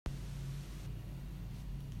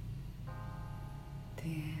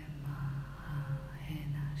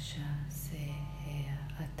sha se hea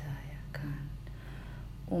ataya kan.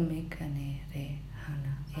 Umikane re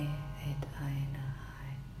hana et aina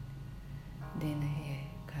hai. Dina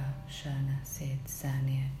ka shana set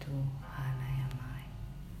sania tu hana yamai.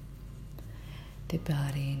 Te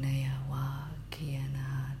pari na ya wa kia na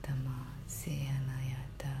hatama se ana ya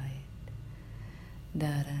taet.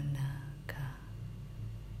 Darana ka.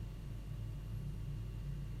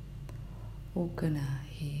 Ukana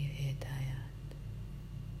hi etayat.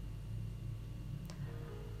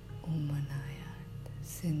 Umanayat.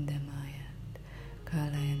 Sindamayat.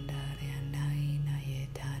 Kalendarya naina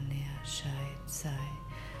yetanea shait sai.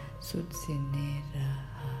 Sutsinera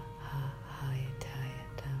ha ha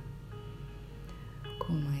hayatayatam.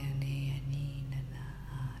 Kumayanea nina na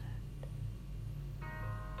arat.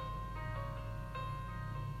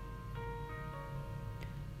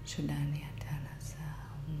 Shadanya tanasa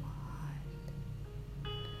umahait.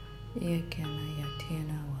 Iakana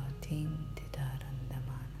yatiana watin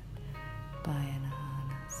tidarandamanat. Bayana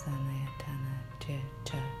hana sanayatana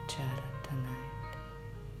charatanayat.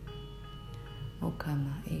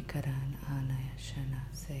 Okama ikaran anaya shana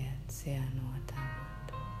sayat seanuatamat.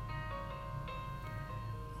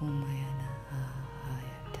 Umayana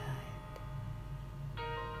ahayatayat.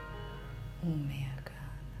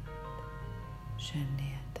 Umayakana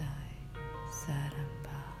shanyatay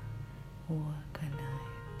sarampa uakanayat.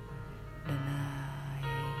 Danayaham.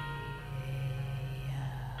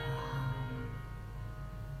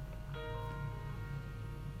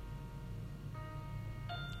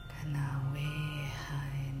 Kanawe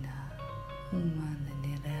haina umana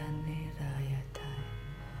nirane rayatai.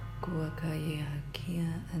 Kuakaya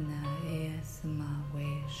kia ana esmawe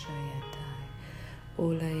shayatai.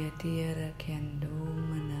 Ulayatiara kendo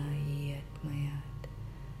manayat mayat.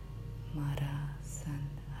 Marasan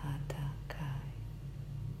hatakai.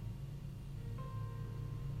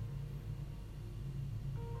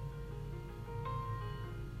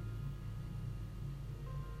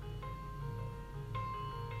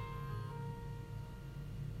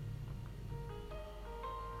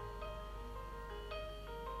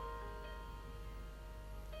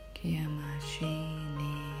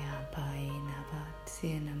 Kiyamashini apaina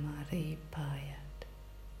vatsina maripayat.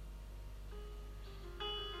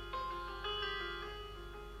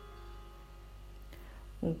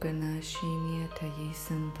 Uganashini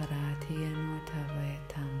atayisam paratiya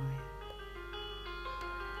notavayatamayat.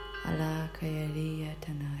 Alakayaliya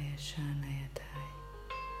tanaya shanayatai.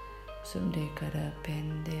 Sundekara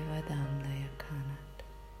pendevadamnaya kanat.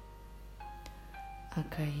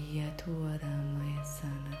 Akayatuaramaya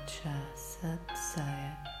sanacha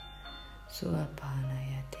satsaya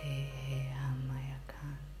suapanaya tehe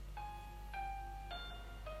hamayakan.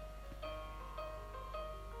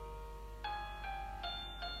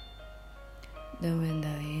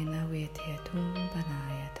 Dawendayena vetyatum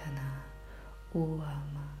panayatana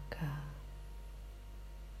uhamaka.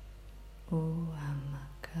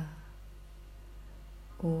 Uhamaka.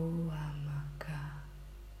 Uhamaka.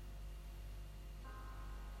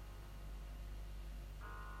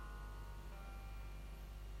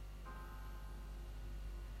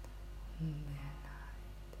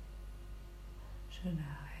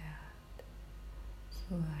 Shunayat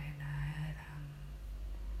Suainayaram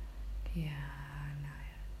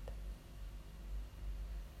Kiyanayat.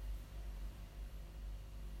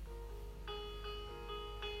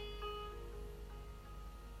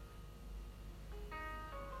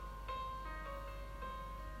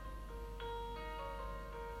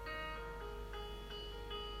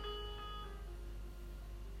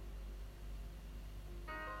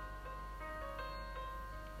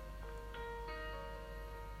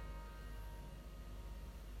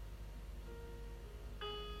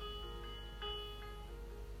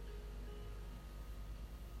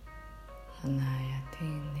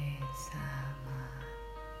 Anayatine sama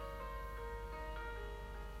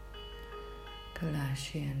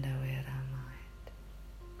Kalashi and Aweramite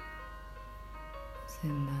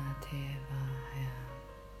Simbatevaya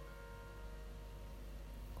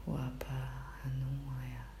Kwapa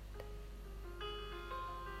Hanuayat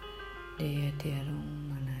Deatirum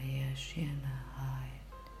Manayashina Hai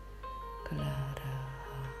Klara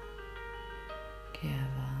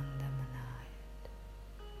Kiavanda Manayat.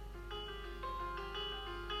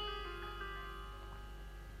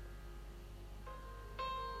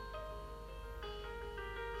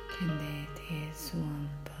 Kindeti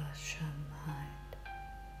Swampa Shamhait.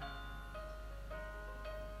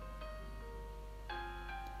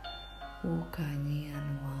 Ukani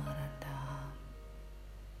Anwaradam.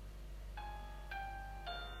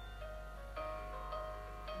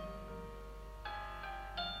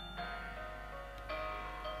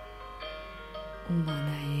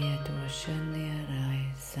 Manaya doshanya rai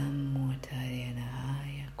samutayana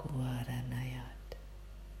haya kuaranayat.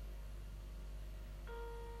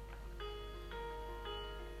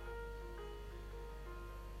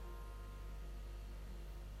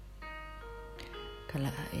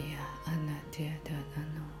 Kala iya anatya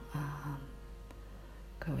dadano aham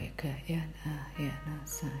kaweka yan ahyana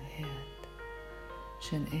sahyat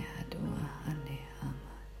shan ehadua ane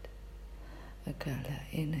amat akala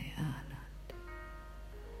inay anat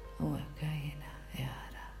awakayana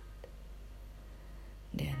yarat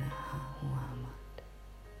dena hawamat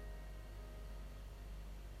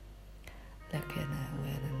lakena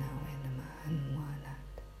werana wenama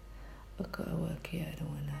anwanat aka awakiya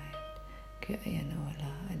wanayat kayana wala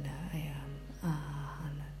ala ayam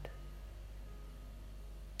ahanat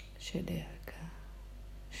shedeka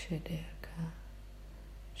shedeka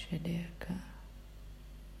shedeka